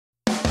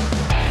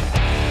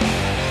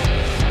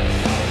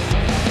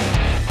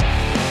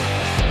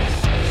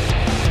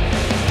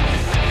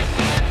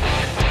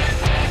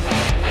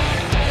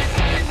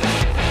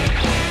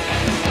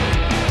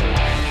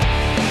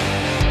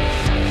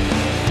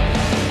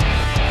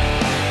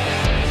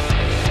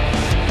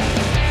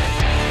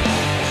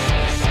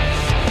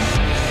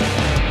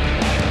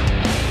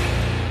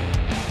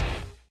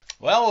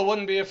Well, it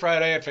wouldn't be a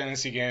Friday at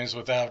Fantasy Games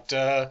without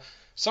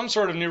some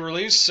sort of new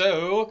release,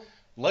 so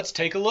let's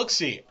take a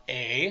look-see,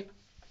 eh?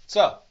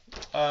 So,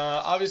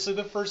 obviously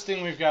the first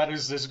thing we've got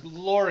is this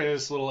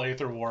glorious little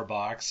Aether War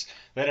box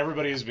that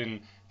everybody has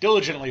been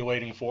diligently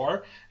waiting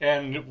for,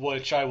 and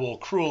which I will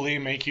cruelly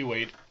make you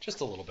wait just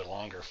a little bit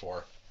longer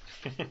for.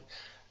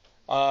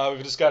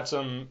 We've just got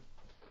some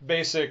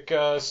basic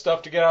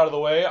stuff to get out of the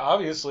way.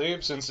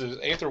 Obviously, since the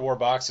Aether War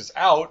box is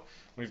out,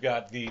 we've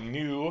got the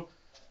new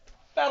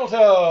Battle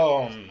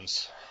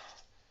Tomes.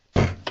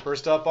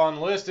 First up on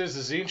the list is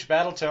the Tzeentch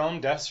Battle Tome,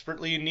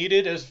 desperately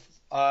needed as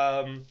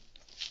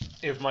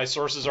if my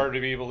sources are to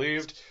be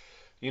believed.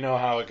 You know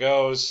how it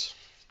goes.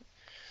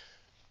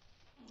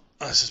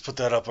 Let's just put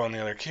that up on the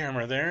other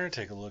camera there.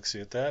 Take a look,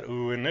 see at that.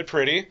 Ooh, isn't it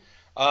pretty?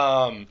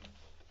 I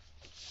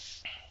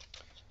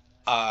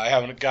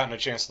haven't gotten a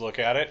chance to look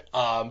at it,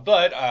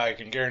 but I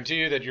can guarantee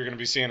you that you're going to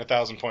be seeing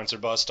 1,000 points or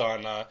bust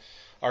on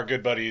our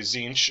good buddy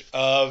Tzeentch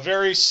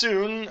very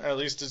soon. At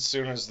least as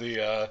soon as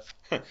the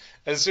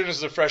as soon as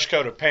the fresh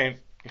coat of paint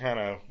kind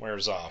of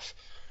wears off.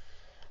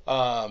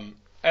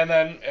 And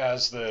then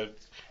as the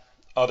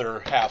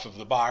other half of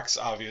the box,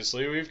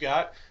 obviously, we've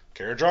got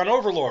Kharadron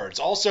Overlords,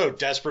 also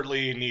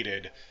desperately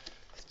needed.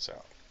 So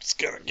just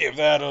gonna give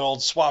that an old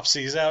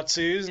swapsies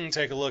outsies and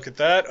take a look at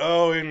that.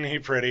 Oh, isn't he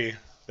pretty?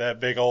 That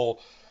big old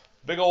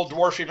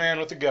dwarfy man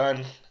with the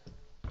gun.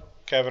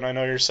 Kevin, I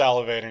know you're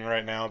salivating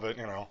right now, but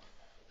you know,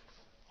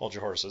 hold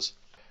your horses.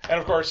 And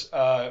of course,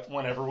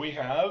 whenever we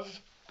have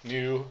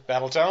new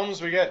Battle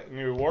Tomes, we get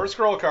new War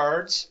Scroll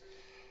cards.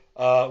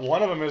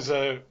 One of them is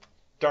a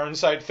darn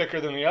sight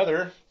thicker than the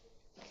other.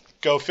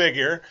 Go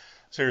figure.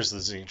 So here's the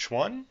Tzeentch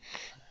one.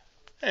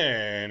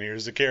 And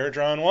here's the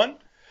Kharadron one.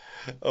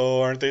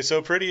 Oh, aren't they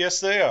so pretty?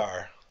 Yes, they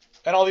are.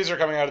 And all these are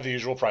coming out of the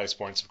usual price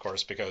points, of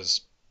course,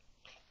 because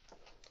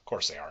of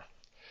course they are.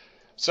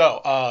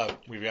 So,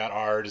 we've got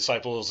our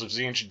Disciples of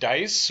Tzeentch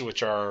dice,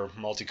 which are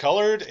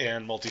multicolored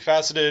and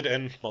multifaceted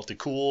and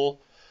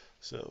multi-cool.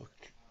 So,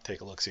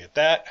 take a look-see at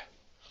that.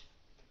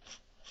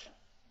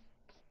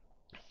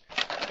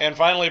 And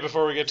finally,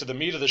 before we get to the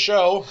meat of the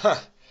show,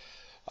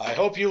 I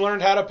hope you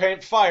learned how to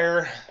paint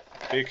fire,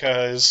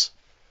 because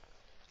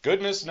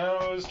goodness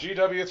knows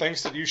GW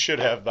thinks that you should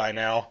have by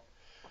now.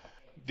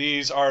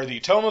 These are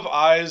the Tome of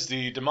Eyes,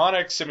 the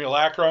Demonic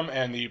Simulacrum,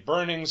 and the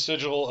Burning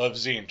Sigil of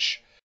Tzeentch.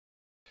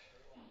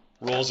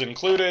 Rules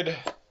included.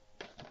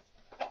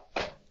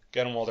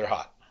 Get them while they're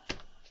hot.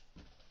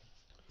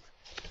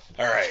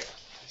 Alright,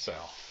 so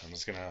I'm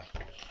just going to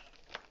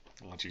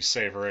let you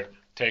savor it,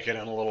 take it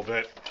in a little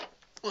bit.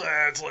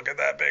 Let's look at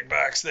that big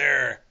box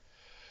there.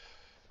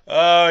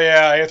 Oh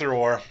yeah, Aether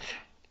War.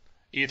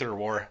 Aether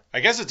War. I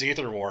guess it's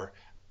Aether War.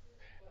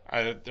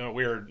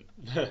 Weird...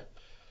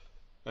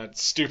 that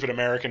stupid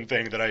American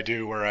thing that I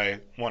do where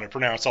I want to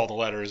pronounce all the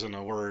letters in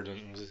a word.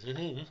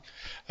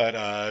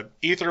 But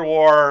Aether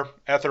War,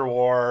 Aether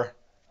War,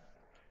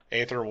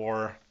 Aether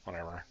War,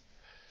 whatever.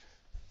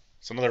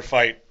 Some other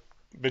fight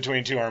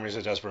between two armies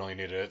that desperately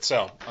needed it.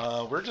 So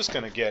we're just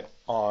going to get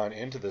on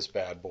into this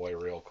bad boy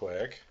real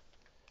quick.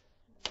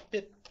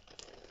 Bip.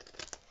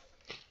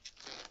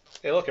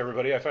 Hey, look,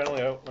 everybody. I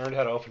finally learned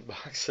how to open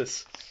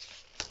boxes.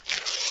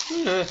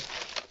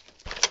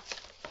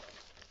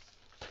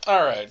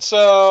 Alright,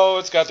 so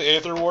it's got the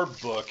Aether War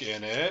book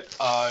in it.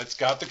 It's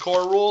got the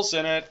core rules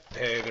in it.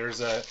 Hey, there's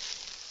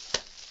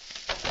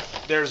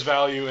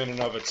value in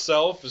and of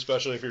itself,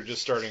 especially if you're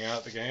just starting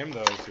out the game,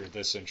 though if you're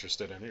this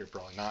interested in it, you're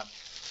probably not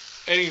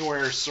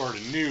anywhere sort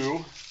of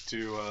new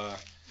to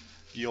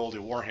the old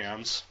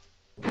Warhams.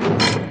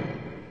 Gotta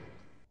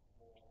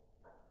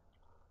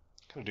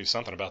do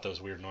something about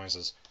those weird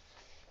noises.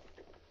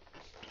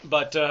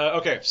 But,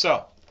 okay,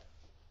 so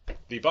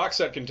the box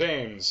set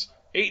contains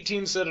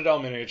 18 Citadel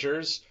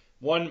miniatures,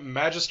 1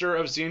 Magister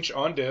of Tzeentch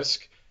on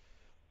disc,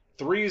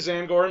 3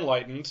 Zangor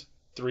Enlightened,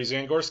 3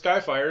 Zangor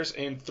Skyfires,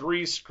 and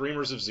 3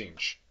 Screamers of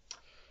Tzeentch.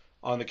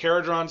 On the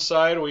Kharadron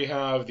side, we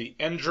have the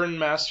Endrin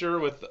Master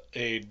with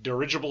a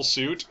dirigible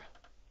suit.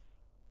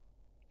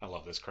 I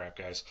love this crap,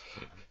 guys.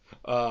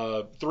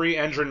 3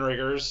 Endrin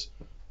Riggers,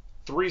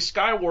 3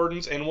 Sky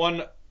Wardens, and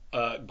 1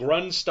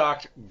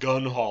 Grunstocked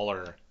Gun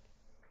Hauler.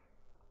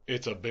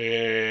 It's a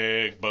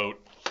big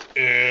boat.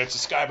 It's a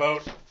sky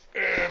boat.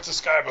 It's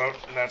a skyboat,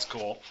 and that's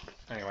cool.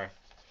 Anyway.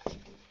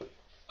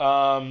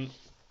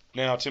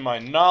 Now, to my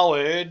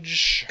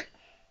knowledge,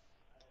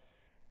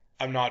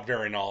 I'm not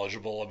very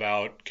knowledgeable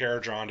about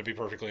Kharadron, to be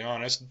perfectly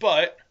honest,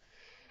 but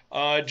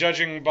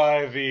judging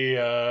by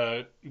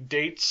the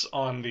dates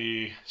on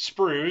the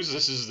sprues,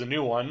 this is the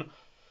new one.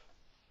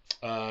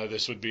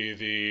 This would be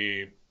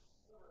the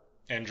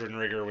Endrin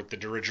Rigger with the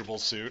dirigible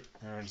suit.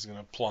 I'm just going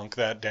to plunk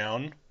that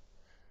down.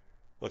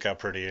 Look how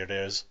pretty it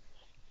is.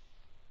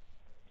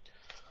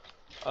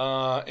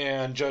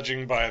 And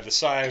judging by the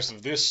size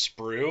of this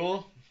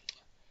sprue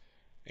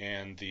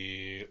and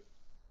the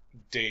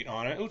date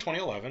on it,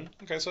 2011.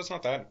 Okay, so it's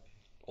not that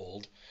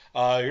old.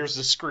 Here's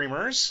the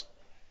Screamers.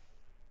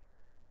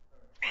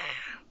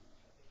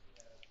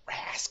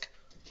 Rask.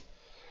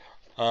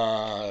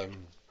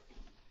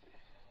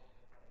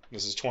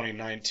 This is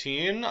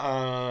 2019.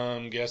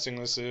 I'm guessing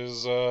this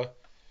is,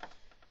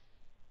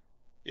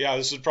 yeah,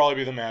 this would probably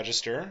be the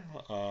Magister,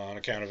 on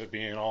account of it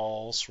being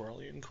all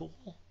swirly and cool.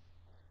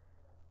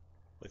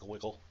 Wiggle,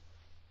 wiggle.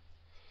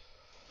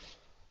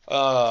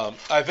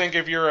 I think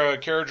if you're a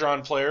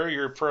Caradron player,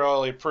 you're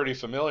probably pretty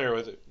familiar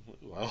with it.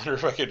 Ooh, I wonder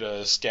if I could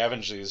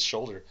scavenge these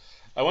shoulder.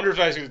 I wonder if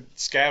I could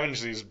scavenge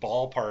these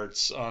ball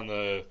parts on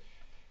the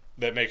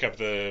that make up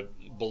the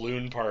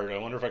balloon part. I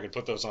wonder if I could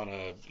put those on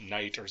a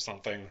knight or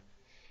something.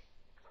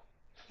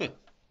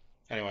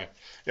 Anyway,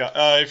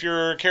 yeah. If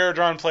you're a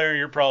Caradron player,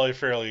 you're probably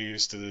fairly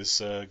used to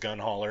this gun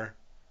hauler.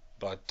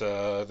 But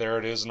there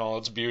it is in all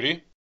its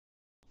beauty.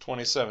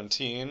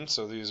 2017,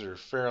 so these are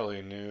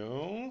fairly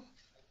new.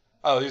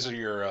 Oh, these are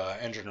your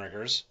engine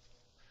riggers.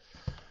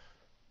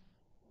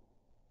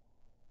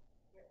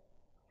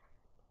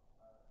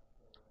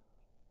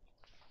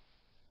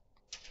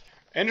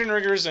 Engine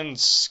riggers and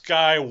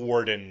sky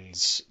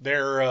wardens.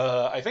 They're,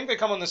 I think they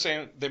come on the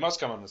same. They must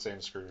come on the same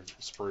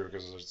sprue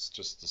because it's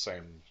just the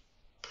same,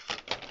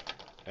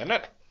 isn't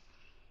it?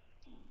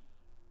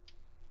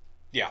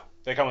 Yeah,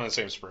 they come on the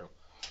same sprue.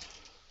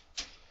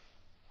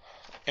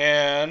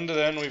 And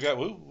then we've got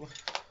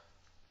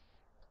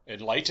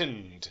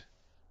enlightened,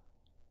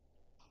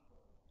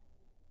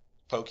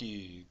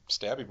 pokey,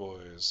 stabby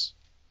boys,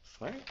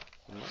 right?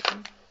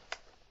 Enlightened.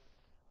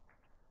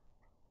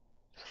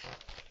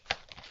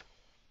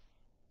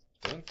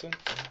 Dun, dun,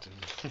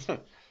 dun, dun.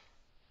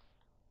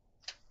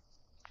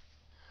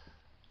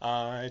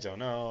 I don't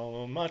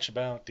know much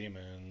about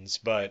demons,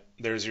 but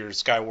there's your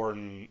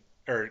Skywarden,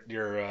 or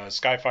your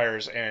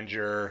Skyfires and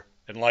your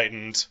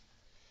Enlightened.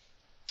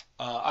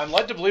 I'm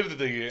led to believe that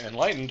the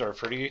Enlightened are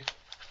pretty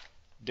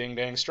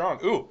ding-dang strong.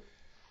 Ooh,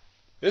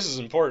 this is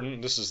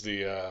important. This is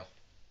the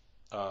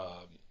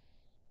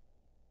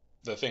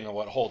thing of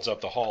what holds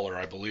up the hauler,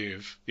 I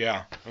believe.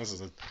 Yeah, this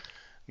is a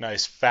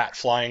nice fat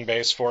flying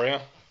base for you.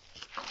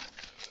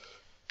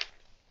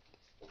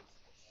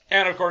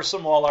 And, of course,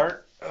 some wall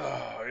art.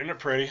 Isn't it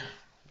pretty?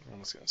 I'm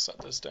just going to set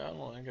this down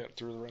while I get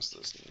through the rest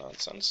of this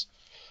nonsense.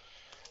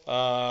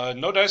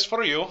 No dice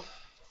for you,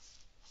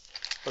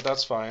 but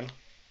that's fine.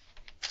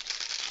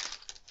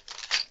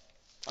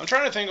 I'm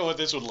trying to think of what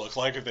this would look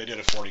like if they did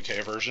a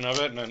 40k version of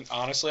it, and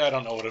honestly, I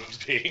don't know what it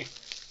would be.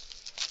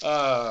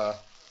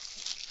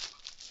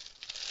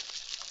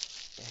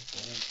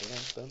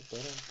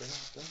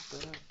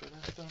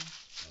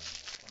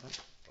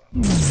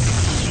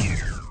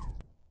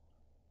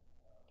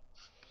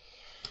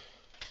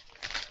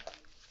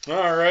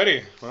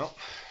 Alrighty, well,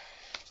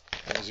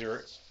 there's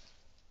your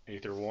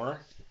Aether War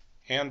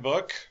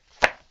handbook,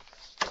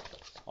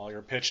 all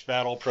your pitched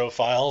battle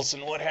profiles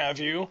and what have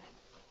you,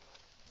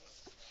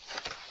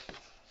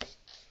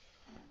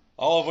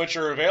 all of which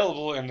are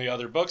available in the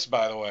other books,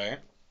 by the way.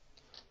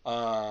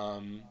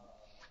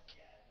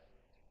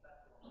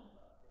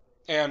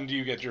 And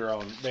you get your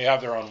own, they have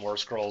their own war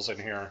scrolls in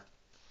here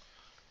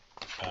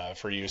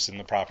for use in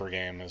the proper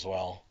game as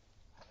well.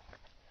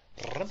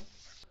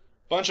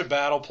 Bunch of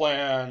battle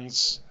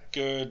plans.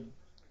 Good.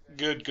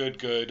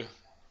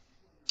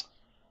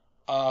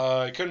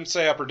 I couldn't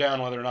say up or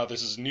down whether or not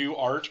this is new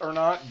art or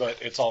not,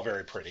 but it's all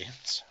very pretty.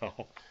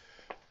 So,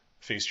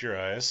 feast your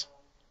eyes.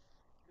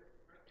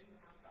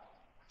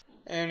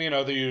 And, you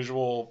know, the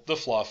usual, the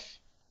fluff.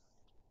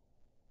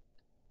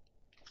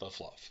 The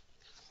fluff.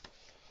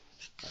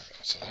 Okay,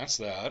 so that's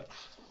that.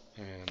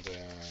 And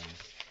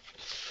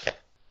then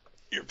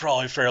you're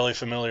probably fairly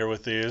familiar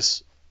with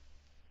these.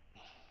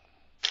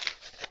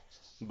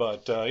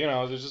 But, you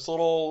know, there's just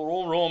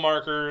little rule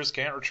markers,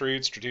 can't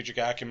retreat, strategic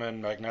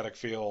acumen, magnetic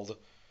field,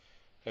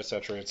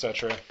 etc.,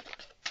 etc.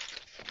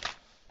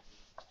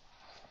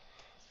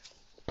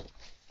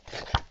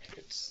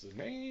 It's the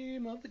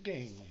name of the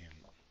game.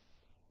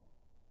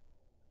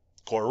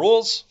 Core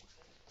rules.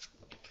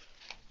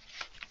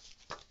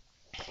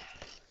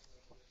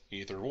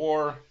 Aether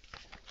War.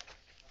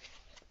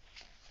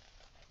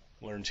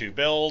 Learn to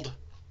build.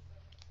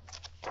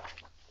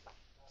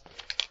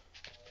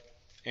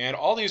 And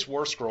all these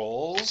war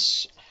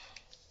scrolls,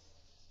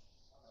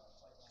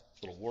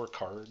 little war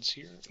cards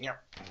here. Yep.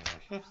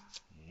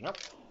 Yep.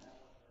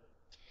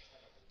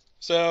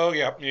 So,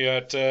 yep, you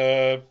got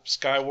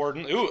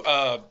Skywarden. Ooh,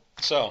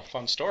 so,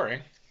 fun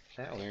story.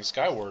 Apparently,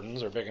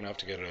 Skywardens are big enough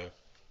to get a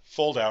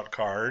fold-out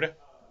card.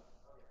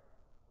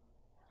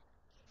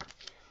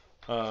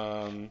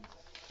 The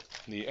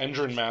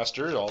Engine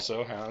Master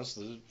also has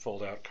the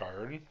fold-out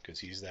card, because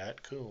he's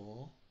that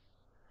cool.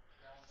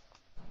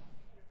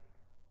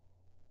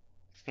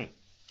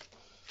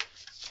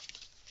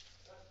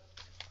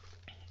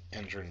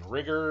 Engine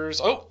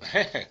Riggers. Oh,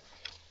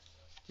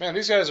 man,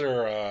 these guys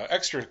are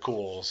extra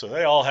cool. So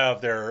they all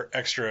have their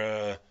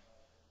extra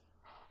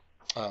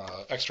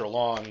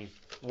long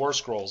war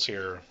scrolls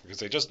here because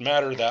they just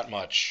matter that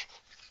much.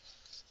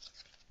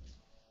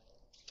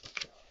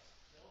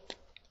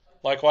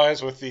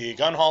 Likewise with the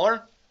gun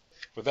hauler.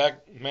 With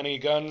that many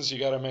guns, you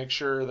got to make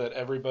sure that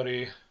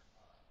everybody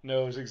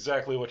knows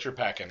exactly what you're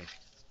packing.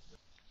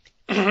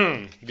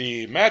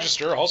 The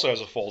Magister also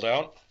has a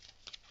fold-out.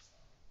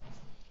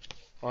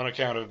 on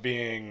account of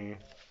being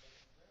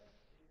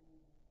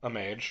a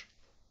mage.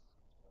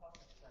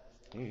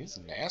 Ooh, he's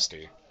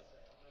nasty.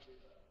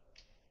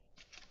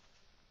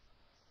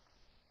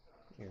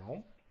 You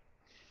know?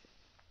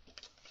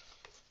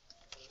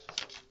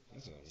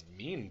 He's a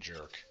mean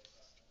jerk.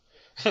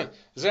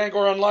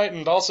 Zangor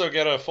Enlightened also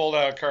get a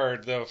fold-out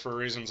card, though for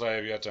reasons I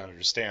have yet to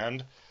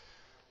understand.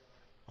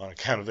 On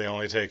account of they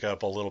only take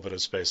up a little bit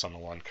of space on the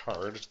one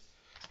card.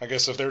 I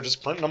guess if they're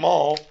just printing them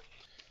all.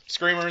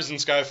 Screamers and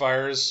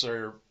Skyfires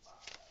are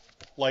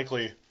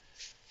likely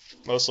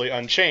mostly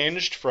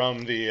unchanged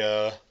from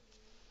the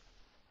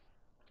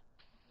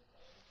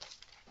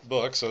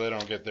book, so they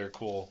don't get their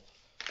cool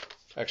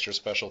extra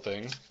special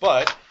thing.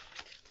 But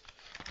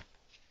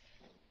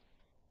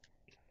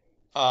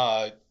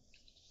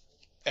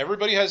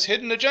everybody has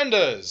hidden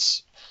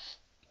agendas,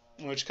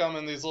 which come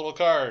in these little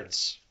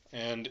cards.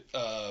 And,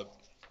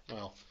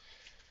 well,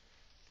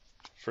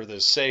 for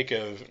the sake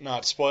of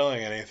not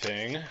spoiling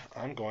anything,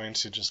 I'm going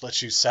to just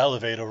let you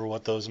salivate over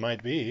what those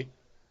might be.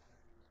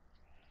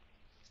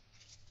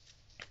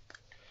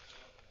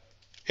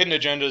 Hidden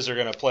agendas are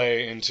going to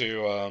play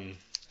into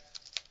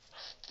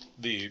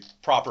the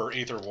proper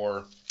Aether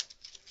War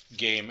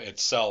game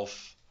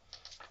itself,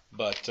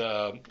 but,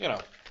 you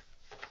know,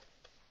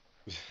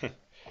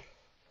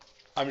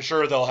 I'm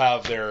sure they'll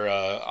have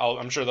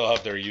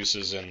their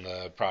uses in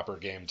the proper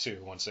game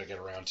too once they get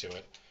around to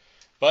it.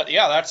 But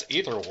yeah, that's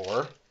Aether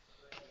War.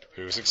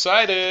 Who's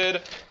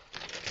excited?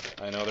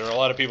 I know there are a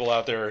lot of people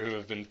out there who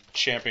have been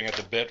champing at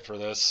the bit for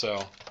this,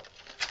 so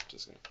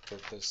just gonna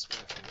put this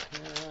back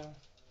in here.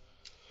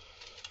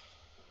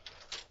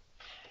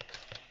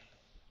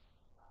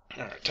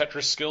 Alright,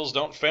 Tetris skills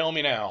don't fail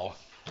me now.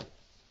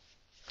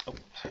 Oh,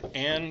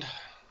 and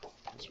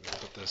let's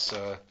put this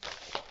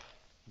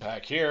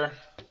back here.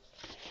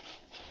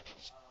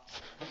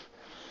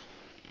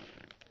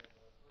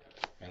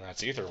 And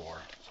that's Aether War.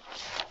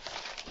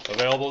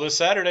 Available this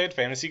Saturday at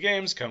Fantasy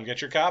Games. Come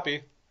get your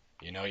copy.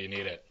 You know you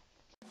need it.